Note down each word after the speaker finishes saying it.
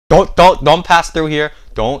Don't pass through here.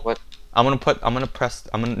 Don't. What? No,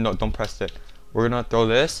 don't press it. We're gonna throw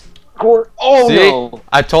this. Oh See? no!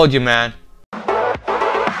 I told you, man.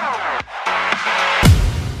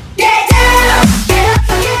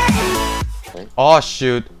 Oh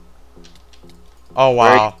shoot. Oh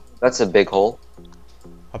wow. That's a big hole.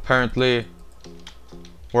 Apparently.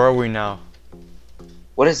 Where are we now?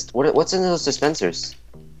 What's in those dispensers?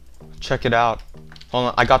 Check it out. Hold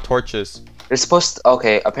on, I got torches. They're supposed to,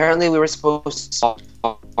 okay, apparently we were supposed to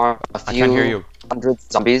farm a I can't hear you. few hundred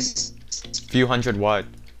zombies. Few hundred what?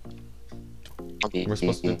 We're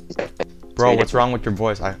supposed to... Bro, what's wrong with your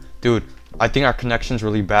voice? Dude, I think our connection's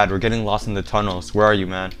really bad. We're getting lost in the tunnels. Where are you,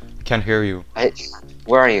 man? I can't hear you.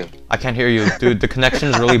 Where are you? I can't hear you. Dude, the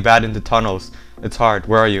connection's really bad in the tunnels. It's hard.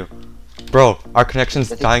 Where are you? Bro, our connection's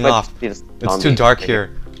dying off. It's too dark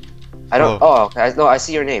here. I don't... Bro. Oh, okay. No, I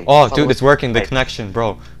see your name. Oh, dude, it's working. The connection,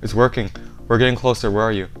 bro. It's working. We're getting closer. Where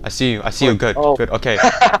are you? I see you. I see you. Good. Oh. Good. Okay.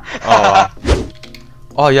 Oh,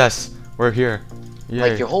 oh, yes. We're here. Yay.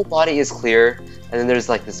 Like, your whole body is clear, and then there's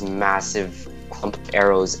like this massive clump of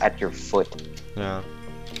arrows at your foot. Yeah.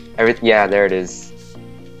 Yeah, there it is.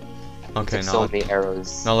 Okay, like now so many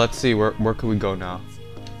arrows. Now let's see. Where can we go now?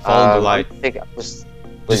 Follow the light.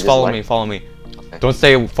 Just follow me. Follow me. Okay. Don't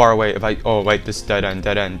stay far away. Oh wait, this is dead end.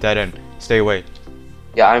 Dead end. Dead end. Stay away.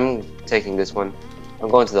 Yeah, I'm taking this one. I'm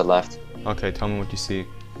going to the left. Okay, tell me what you see.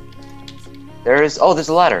 There's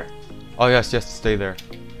a ladder. Oh yes, stay there.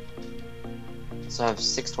 So I have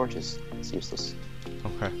 6 torches. It's useless.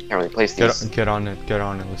 Okay. Can't really place these. Get on it. Get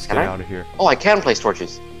on it. Let's get out of here. Oh, I can place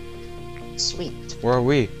torches. Sweet. Where are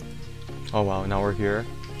we? Oh wow, now we're here.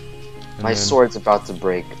 My sword's about to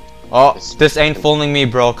break. Oh, this ain't fooling me,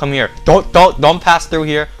 bro. Come here. Don't pass through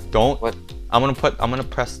here. Don't. What? No,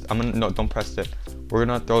 don't press it. We're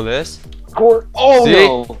gonna throw this. Oh See?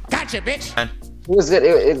 no! Gotcha, bitch. It was good.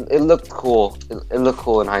 It looked cool. It looked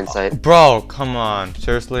cool in hindsight. Bro, come on.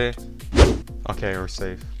 Seriously? Okay, we're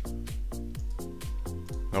safe.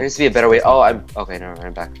 There needs to be a better way. Oh, I'm okay. Never mind.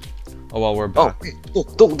 I'm back. Oh well, we're back. Oh,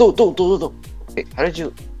 don't. Wait, how did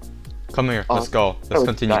you? Come here. Let's go. Let's oh,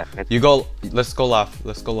 continue. God. You go. Let's go left.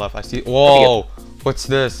 Let's go left. I see. Whoa! What's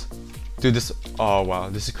this? Dude, this. Oh wow,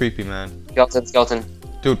 this is creepy, man. Skeleton.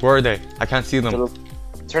 Dude, where are they? I can't see them.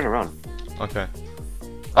 Turn around. Okay.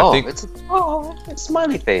 It's a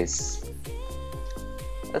smiley face.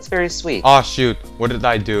 That's very sweet. Oh shoot! What did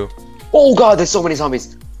I do? Oh god, there's so many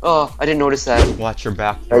zombies. Oh, I didn't notice that. Watch your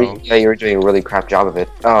back, bro. Yeah, you were doing a really crap job of it.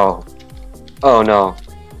 Oh no.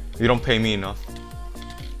 You don't pay me enough.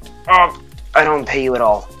 Oh, I don't pay you at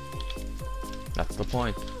all. That's the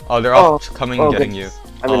point. Oh, they're all coming and getting you.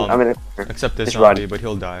 I'm in except this zombie, but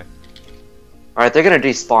he'll die. Alright, they're gonna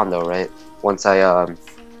despawn though, right? Once I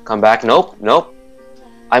come back. Nope.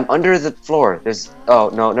 I'm under the floor. Oh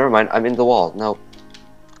no, never mind. I'm in the wall. Nope.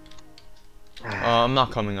 I'm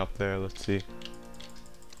not coming up there. Let's see.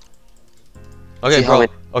 Okay, bro.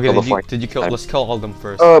 Okay, did you kill? Let's kill all of them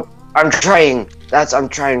first. I'm trying. I'm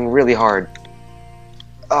trying really hard.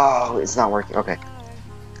 Oh, it's not working. Okay.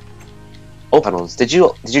 Oh, tunnels. Did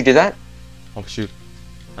you do that? Oh shoot,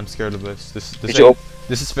 I'm scared of this. This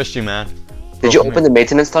is fishy, man. Did you open the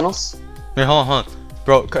maintenance tunnels? Wait, hold on.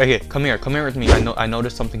 Bro, okay, come here with me. I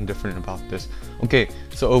noticed something different about this. Okay,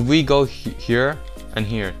 so if we go here and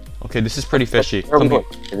here. Okay, this is pretty fishy. Come here.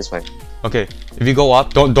 This way. Okay, if you go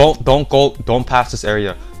up, don't pass this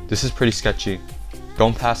area. This is pretty sketchy.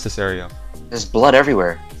 Don't pass this area. There's blood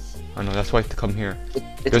everywhere. I know, that's why I have to come here.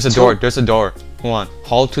 There's a door. Hold on.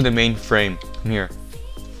 Haul to the main frame. Come here.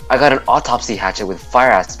 I got an autopsy hatchet with fire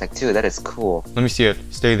aspect too. That is cool. Let me see it.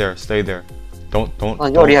 Stay there. Don't. Oh,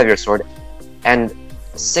 you already have your sword. And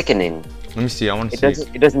sickening. Let me see. I want to see.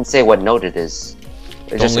 It doesn't say what note it is.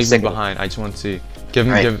 Don't leave me behind. I just want to see. Give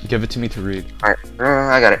it to me to read. Alright,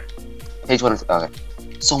 I got it. Page 1. Okay.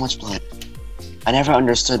 So much blood. I never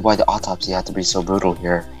understood why the autopsy had to be so brutal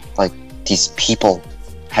here. Like, these people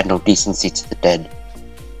had no decency to the dead.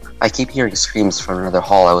 I keep hearing screams from another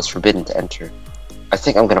hall I was forbidden to enter. I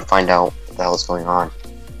think I'm gonna find out what the hell is going on.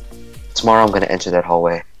 Tomorrow I'm gonna enter that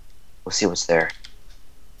hallway. We'll see what's there.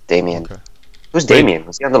 Damien. Okay. Who's Damien?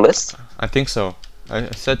 Was he on the list? I think so. I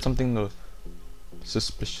said something though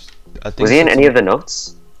suspicious. Was he in any of the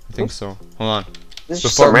notes? I think so. Hold on. This is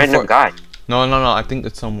just some random guy. No. I think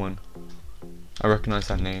it's someone. I recognize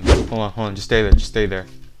that name. Hold on. Just stay there.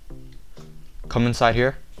 Come inside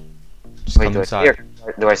here. Come inside.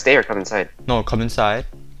 Do I stay or come inside? No, come inside.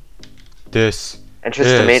 This Entrance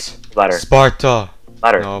to main ladder. Sparta.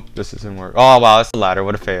 Ladder. Nope, this doesn't work. Oh wow, it's a ladder.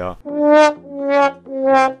 What a fail.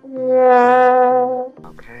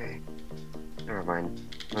 Okay. Never mind.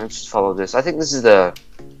 Let's just follow this. I think this is the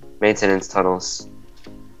maintenance tunnels.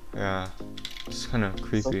 Yeah. It's kind of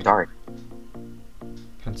creepy. So dark.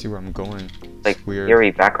 Can't see where I'm going. It's Like weird.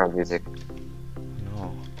 eerie background music.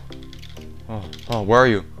 No. Oh, where are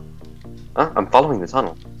you? Huh? I'm following the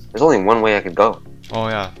tunnel. There's only one way I could go. Oh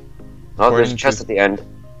yeah. Oh, there's a chest at the end.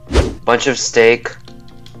 Bunch of steak.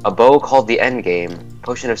 A bow called the end game.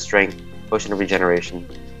 Potion of strength. Potion of regeneration.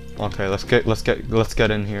 Okay, let's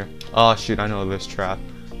get in here. Oh shoot, I know this trap.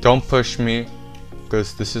 Don't push me,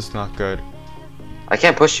 because this is not good. I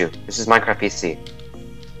can't push you. This is Minecraft PC.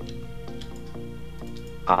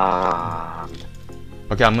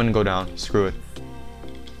 Okay, I'm gonna go down. Screw it.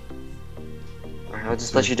 Alright, I'll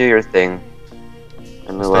just let you do your thing.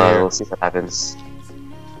 And we'll see what happens.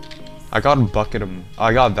 I got a bucket of...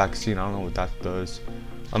 I got a vaccine. I don't know what that does.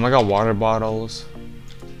 I got water bottles.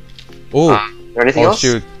 Oh! Is there anything else?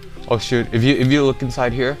 Shoot. Oh shoot. If you look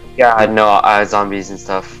inside here... Yeah, no, zombies and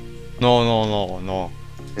stuff. No.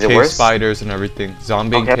 Is it cave worse? spiders and everything.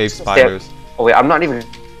 Zombie and Okay, cave spiders. Oh wait, I'm not even...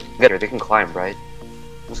 They can climb, right?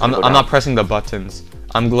 I'm not pressing the buttons.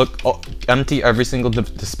 Empty every single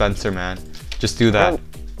dispenser, man. Just do that.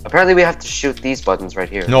 Apparently we have to shoot these buttons right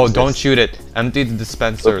here. No, don't shoot it. Empty the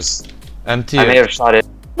dispensers. Oops. Empty I may have shot it.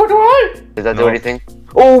 What do I? Did that do anything?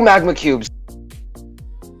 Oh, magma cubes.